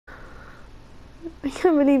I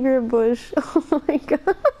can't believe you're a bush. Oh my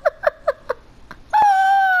god.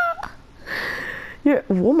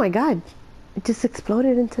 Oh my god. It just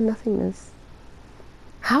exploded into nothingness.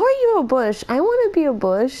 How are you a bush? I want to be a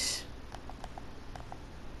bush.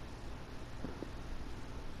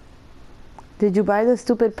 Did you buy the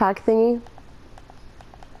stupid pack thingy?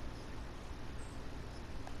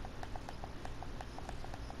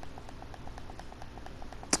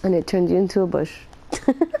 And it turned you into a bush.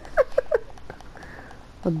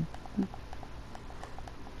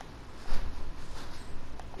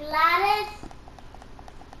 Gladys?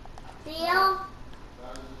 Theo?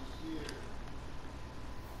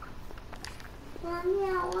 Mommy, I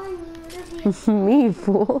want you to be Me,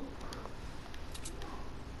 fool.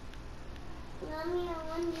 Mommy, I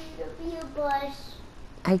want you to be a bush.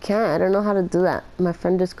 I can't. I don't know how to do that. My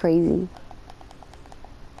friend is crazy.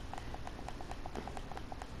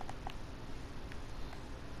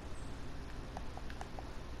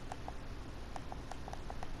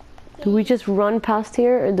 Do we just run past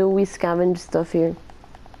here or do we scavenge stuff here?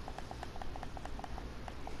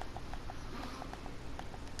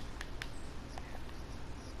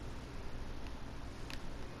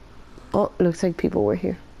 Oh, looks like people were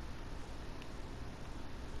here.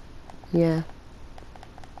 Yeah.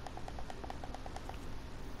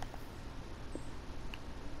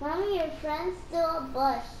 Mommy, your friend's still a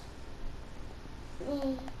bush.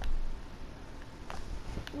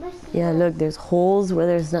 Yeah, look, there's holes where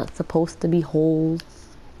there's not supposed to be holes.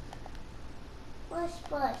 Bush,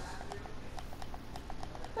 bush.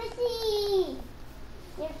 Pussy!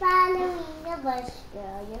 You're following the bush,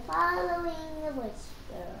 girl. You're following the bush,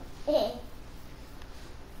 girl.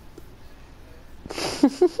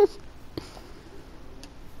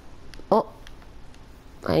 Oh,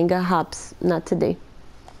 I ain't got hops. Not today.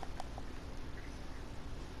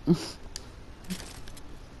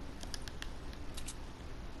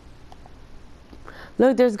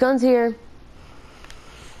 Look, there's guns here.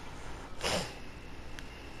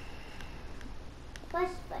 Bush,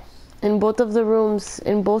 bush. In both of the rooms.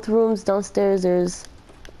 In both rooms downstairs, there's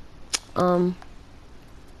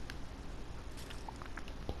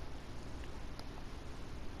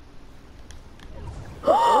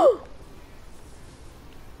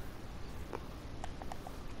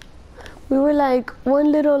we were like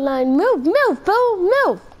one little line. Move, move, boo,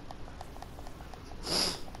 move.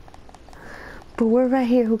 But we're right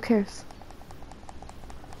here. Who cares?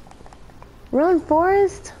 Run,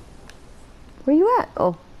 Forrest. Where you at?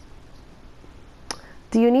 Oh.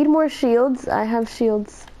 Do you need more shields? I have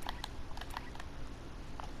shields.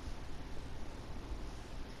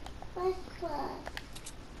 Bush, bush.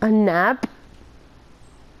 A nap?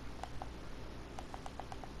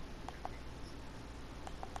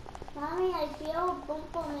 Mommy, I feel a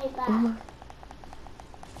bump on my back.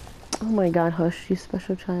 Oh my god, hush, you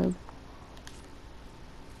special child.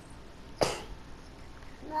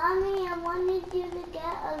 Mommy, I wanted you to get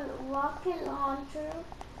a rocket launcher.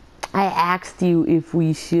 I asked you if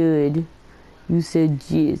we should. You said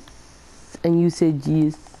yes. And you said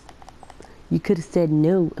yes. You could have said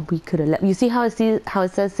no, and we could have left. You see how it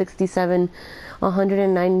says 67,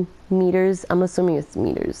 109 meters? I'm assuming it's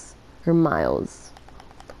meters or miles.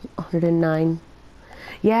 109.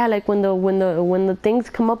 Yeah, like when the things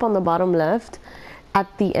come up on the bottom left, at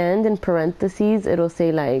the end in parentheses it'll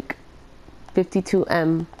say like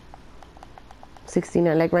 52M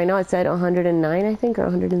 69. Like right now it said 109, I think, or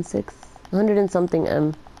 106, 100 and something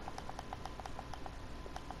M.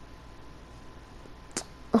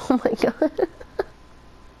 Oh my god.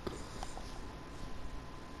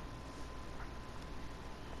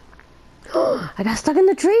 I got stuck in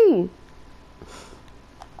the tree.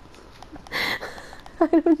 I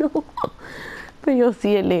don't know, but you'll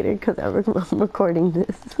see it later because I'm recording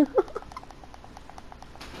this.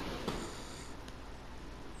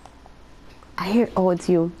 I hear, oh, it's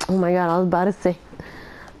you. Oh my god, I was about to say.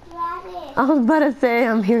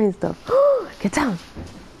 I'm hearing stuff. Get down.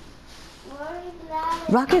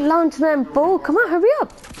 Rocket launch them, fool. Come on, hurry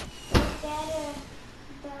up.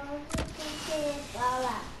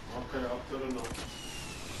 Okay, I'll put it on.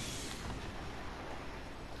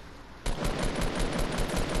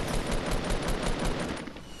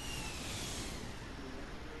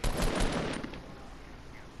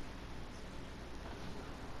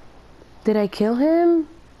 Did I kill him?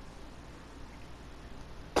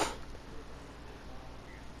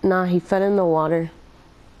 Nah, he fell in the water.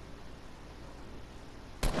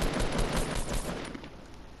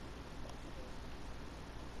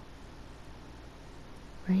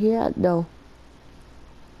 Where he at though?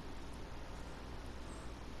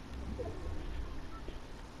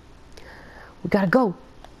 We gotta go.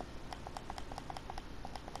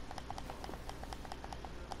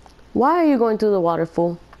 Why are you going through the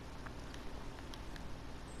waterfall?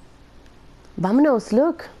 Vámonos,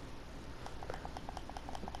 look.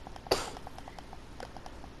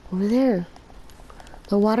 Over there.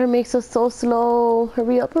 The water makes us so slow.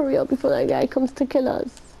 Hurry up before that guy comes to kill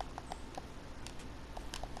us.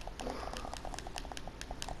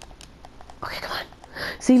 Okay, come on.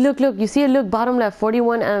 See, look. You see it? Look, bottom left,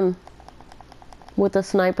 41M. With a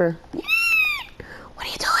sniper. What are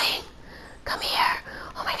you doing? Come here.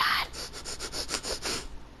 Oh my god.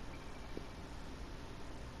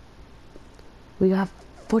 We have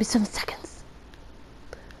 47 seconds.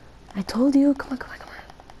 I told you. Come on.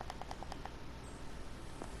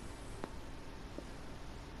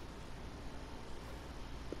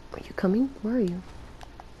 Are you coming? Where are you?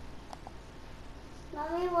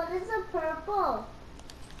 Mommy, what is the purple?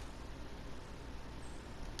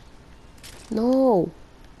 No.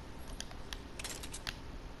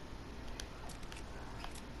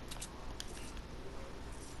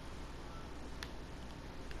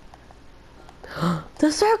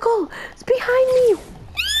 The circle! It's behind me!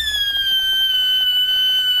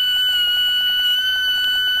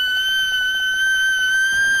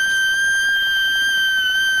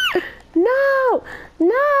 No!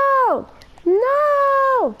 No!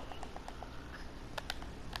 No!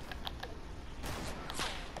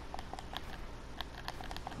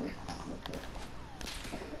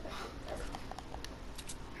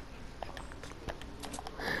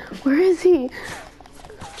 Where is he?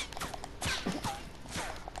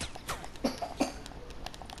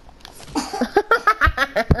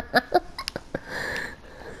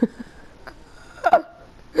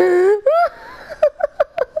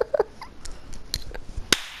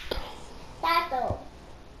 Tato.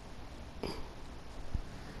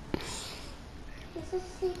 This is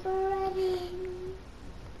super ready.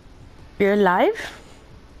 You're alive?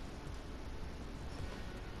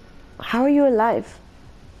 How are you alive?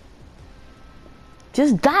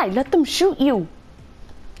 Just die. Let them shoot you.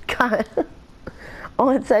 God. Oh,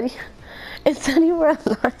 it said you were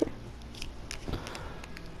alive.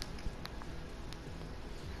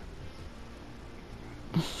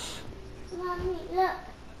 Mommy, look.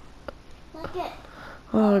 Look it.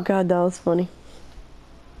 Oh God, that was funny.